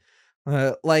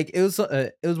 Like it was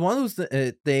one of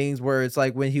those things where it's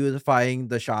like when he was fighting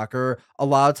the Shocker, a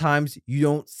lot of times you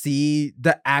don't see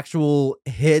the actual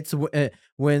hits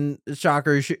when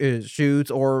Shocker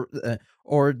shoots, or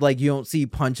like you don't see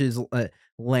punches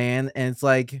land, and it's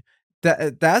like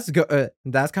that's kind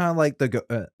of like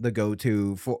the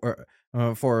go-to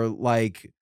for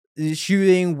like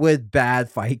shooting with bad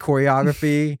fight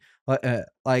choreography.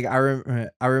 Like I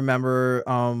remember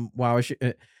when I was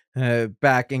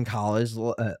back in college,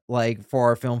 like for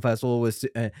our film festival with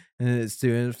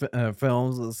student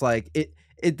films, it's like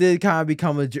it did kind of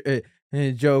become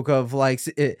a joke of like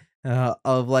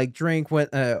drink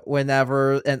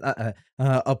whenever, and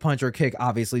a punch or kick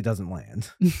obviously doesn't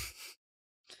land.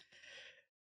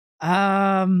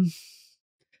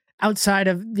 Outside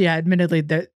of, yeah, admittedly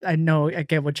that I know I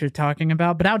get what you're talking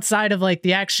about, but outside of like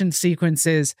the action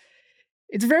sequences,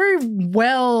 it's very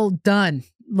well done.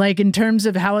 Like in terms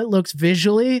of how it looks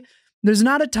visually, there's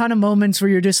not a ton of moments where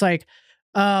you're just like,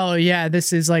 oh yeah,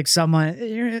 this is like someone,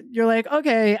 you're like,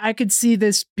 okay, I could see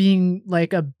this being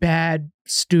like a bad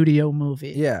studio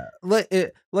movie. Yeah, like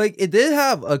it did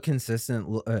have a consistent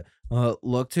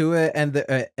look to it,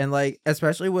 and like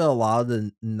especially with a lot of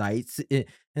the nights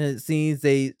scenes,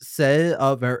 they set it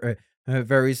up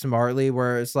very smartly.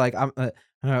 Where it's like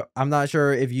I'm not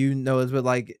sure if you know this, but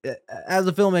like as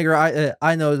a filmmaker,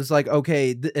 I know it's like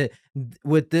okay,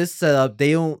 with this setup,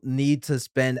 they don't need to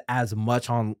spend as much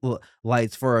on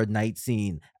lights for a night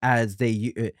scene as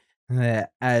they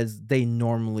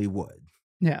normally would.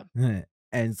 Yeah. And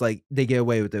it's like they get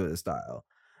away with it with style.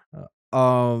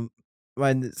 Um,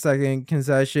 my second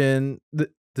concession,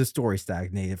 the story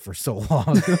stagnated for so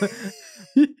long.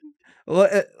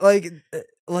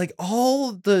 Like,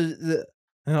 all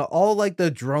all like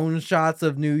the drone shots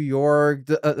of New York.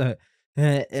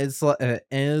 It's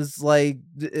like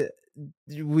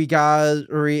we gotta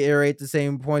reiterate the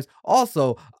same points.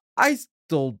 Also, I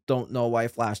still don't know why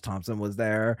Flash Thompson was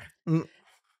there.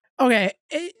 Okay.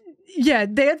 Yeah,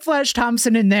 they had Flash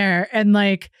Thompson in there, and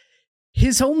like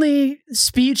his only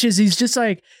speech is he's just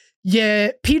like,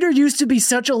 yeah, Peter used to be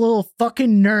such a little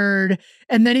fucking nerd,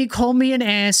 and then he called me an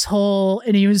asshole,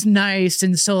 and he was nice,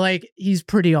 and so like he's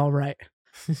pretty all right.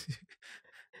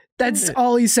 That's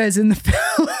all he says in the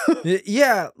film.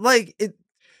 Yeah, like it.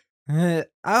 I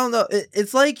don't know.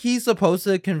 It's like he's supposed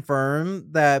to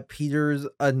confirm that Peter's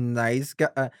a nice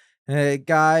guy,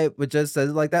 but just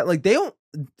says it like that. Like they don't.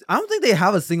 I don't think they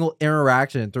have a single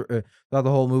interaction throughout the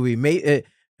whole movie.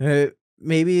 Maybe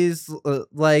it's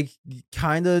like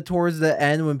kind of towards the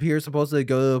end when Peter's supposed to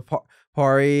go to the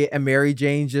party and Mary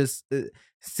Jane just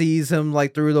sees him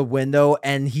like through the window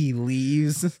and he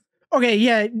leaves. Okay,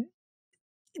 yeah.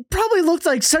 It probably looked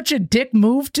like such a dick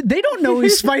move. They don't know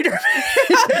he's Spider-Man.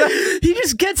 He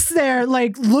just gets there,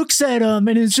 like looks at him,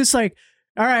 and is just like,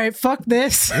 "All right, fuck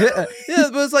this." Yeah,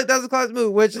 but it's like that's a classic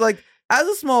move. Which, like, as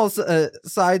a small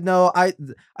side note, I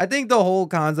think the whole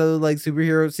concept of like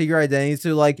superhero secret identities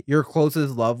to like your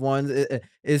closest loved ones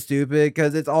is stupid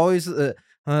because it's always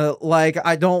like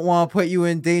I don't want to put you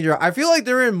in danger. I feel like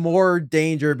they're in more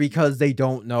danger because they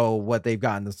don't know what they've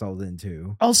gotten themselves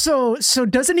into. Also, so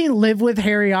doesn't he live with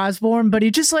Harry Osborn, but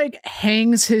he just like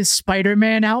hangs his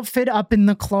Spider-Man outfit up in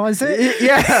the closet?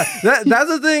 Yeah, that's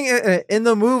the thing in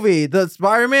the movie. The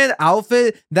Spider-Man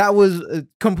outfit that was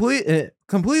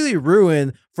completely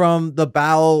ruined from the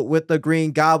battle with the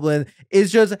Green Goblin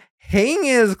is just hanging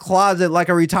in his closet like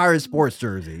a retired sports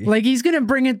jersey. Like he's gonna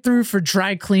bring it through for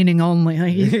dry cleaning only.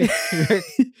 Like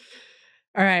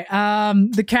all right.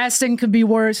 The casting could be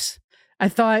worse. I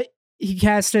thought he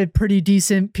casted pretty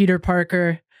decent Peter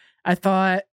Parker. I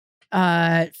thought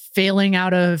failing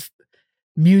out of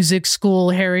music school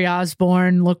Harry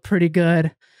Osborn looked pretty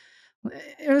good.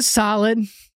 It was solid.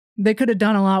 They could have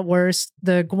done a lot worse.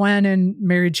 The Gwen and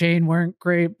Mary Jane weren't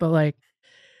great, but like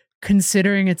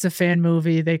considering it's a fan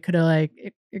movie, they could have like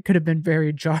it could have been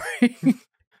very jarring.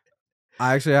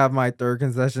 I actually have my third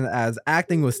concession as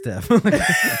acting was stiff.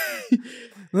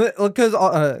 Because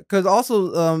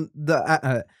also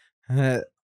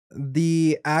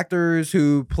the actors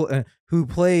who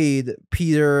played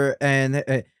Peter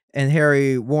and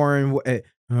Harry, Warren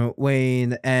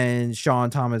Wayne and Sean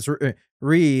Thomas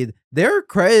Reed, they're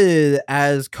credited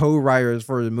as co-writers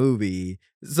for the movie.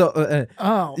 So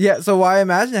yeah, so what I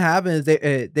imagine happened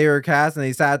is they were cast and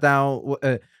they sat down with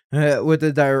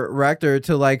the director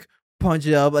to like punch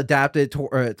it up, adapt it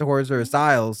towards their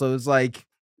style. So it's like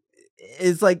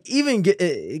even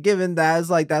given that it's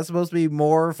like that's supposed to be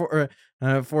more for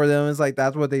them. It's like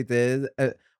that's what they did.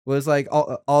 Was like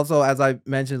also, as I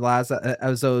mentioned last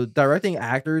episode, directing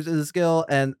actors is a skill,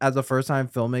 and as a first time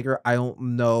filmmaker, I don't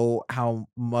know how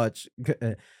much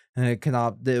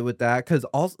Knopf did with that because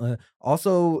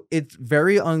also it's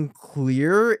very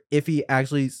unclear if he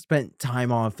actually spent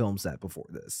time on a film set before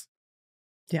this.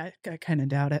 Yeah, I kind of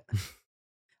doubt it.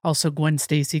 Also, Gwen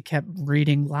Stacy kept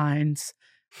reading lines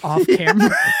off camera.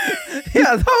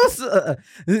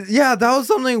 that was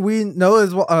something we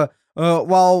noticed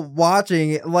while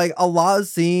watching. Like a lot of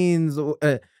scenes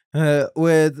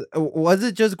with was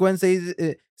it just Gwen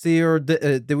Stacy or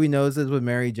did we notice this with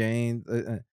Mary Jane?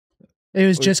 It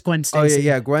was just Gwen Stacy. Oh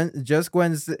yeah, Gwen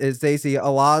Stacy. A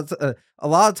lot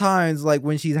of times, like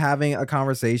when she's having a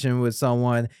conversation with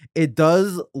someone, it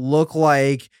does look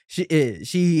like she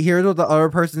hears what the other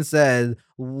person said,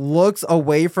 looks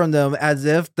away from them as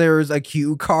if there's a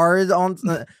cue card on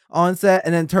set,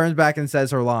 and then turns back and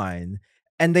says her line,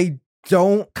 and they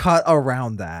don't cut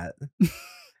around that.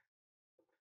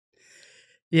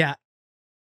 Yeah.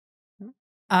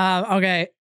 Okay.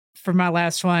 For my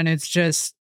last one, it's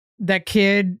just that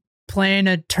kid playing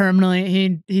a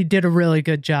terminally. He did a really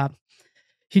good job.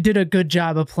 He did a good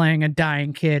job of playing a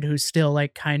dying kid who's still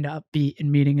like kind of upbeat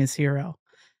and meeting his hero.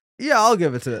 Yeah, I'll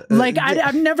give it to like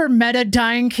I've never met a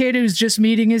dying kid who's just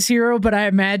meeting his hero, but I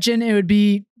imagine it would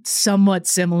be somewhat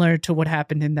similar to what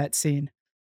happened in that scene.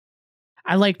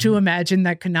 I like to imagine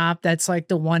that Knopf, that's like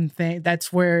the one thing,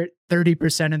 that's where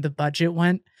 30% of the budget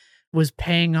went, was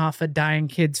paying off a dying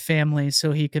kid's family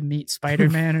so he could meet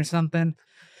Spider-Man or something.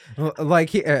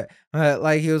 Like he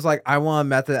was like, I want a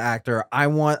method actor. I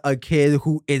want a kid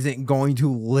who isn't going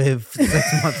to live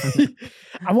 6 months from now.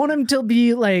 I want him to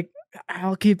be like, I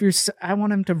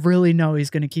want him to really know he's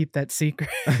going to keep that secret.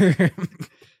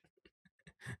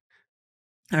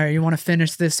 All right, you want to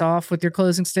finish this off with your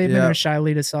closing statement, or should I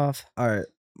lead us off? All right,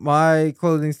 my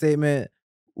closing statement: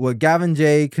 what Gavin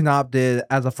J. Knopf did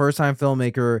as a first-time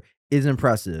filmmaker is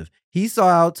impressive. He saw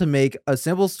out to make a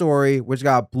simple story which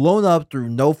got blown up through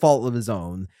no fault of his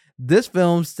own. This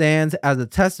film stands as a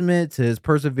testament to his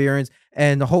perseverance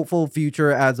and hopeful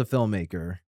future as a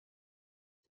filmmaker.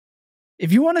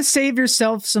 If you want to save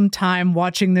yourself some time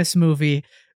watching this movie,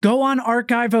 go on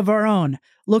Archive of Our Own.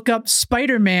 Look up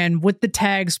Spider-Man with the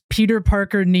tags Peter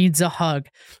Parker needs a hug.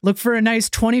 Look for a nice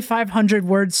 2,500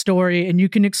 word story, and you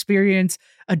can experience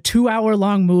a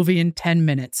 2-hour-long movie in 10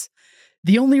 minutes.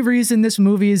 The only reason this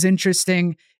movie is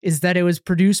interesting is that it was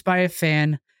produced by a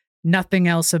fan. Nothing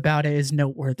else about it is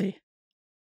noteworthy.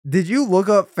 Did you look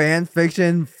up fan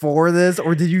fiction for this,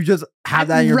 or did you just have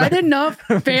that in your read enough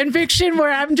fan fiction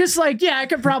where I'm just like, yeah, I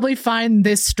could probably find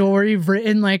this story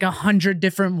written like 100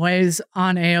 different ways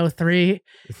on AO3.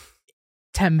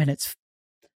 10 minutes.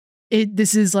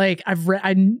 This is like, I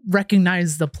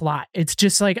recognize the plot. It's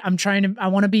just like, I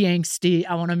want to be angsty.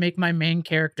 I want to make my main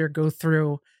character go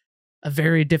through a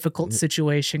very difficult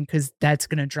situation because that's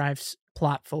going to drive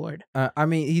plot forward. I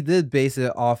mean, he did base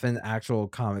it off an actual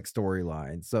comic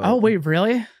storyline. So, oh wait,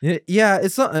 really? Yeah,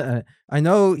 it's. I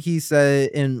know he said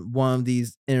in one of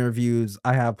these interviews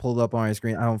I have pulled up on my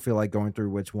screen. I don't feel like going through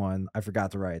which one. I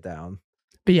forgot to write it down.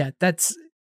 But yeah,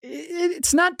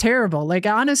 it's not terrible. Like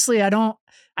honestly, I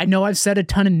know I've said a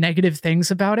ton of negative things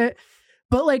about it,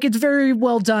 but like it's very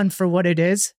well done for what it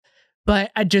is.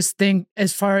 But I just think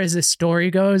as far as the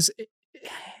story goes,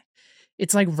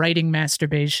 it's like writing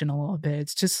masturbation a little bit.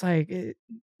 It's just like,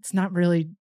 it's not really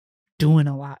doing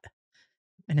a lot.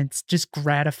 And it's just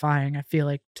gratifying, I feel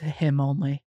like, to him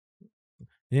only.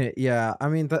 Yeah. I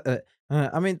mean,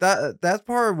 that's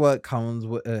part of what comes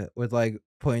with like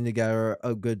putting together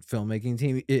a good filmmaking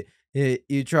team.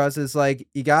 You trust. It's like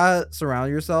you gotta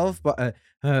surround yourself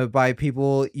by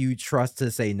people you trust to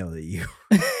say no to you.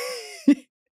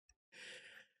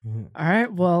 All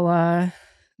right. Well,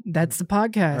 that's the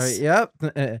podcast. All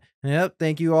right, yep.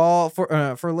 Thank you all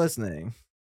for listening.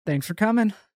 Thanks for coming.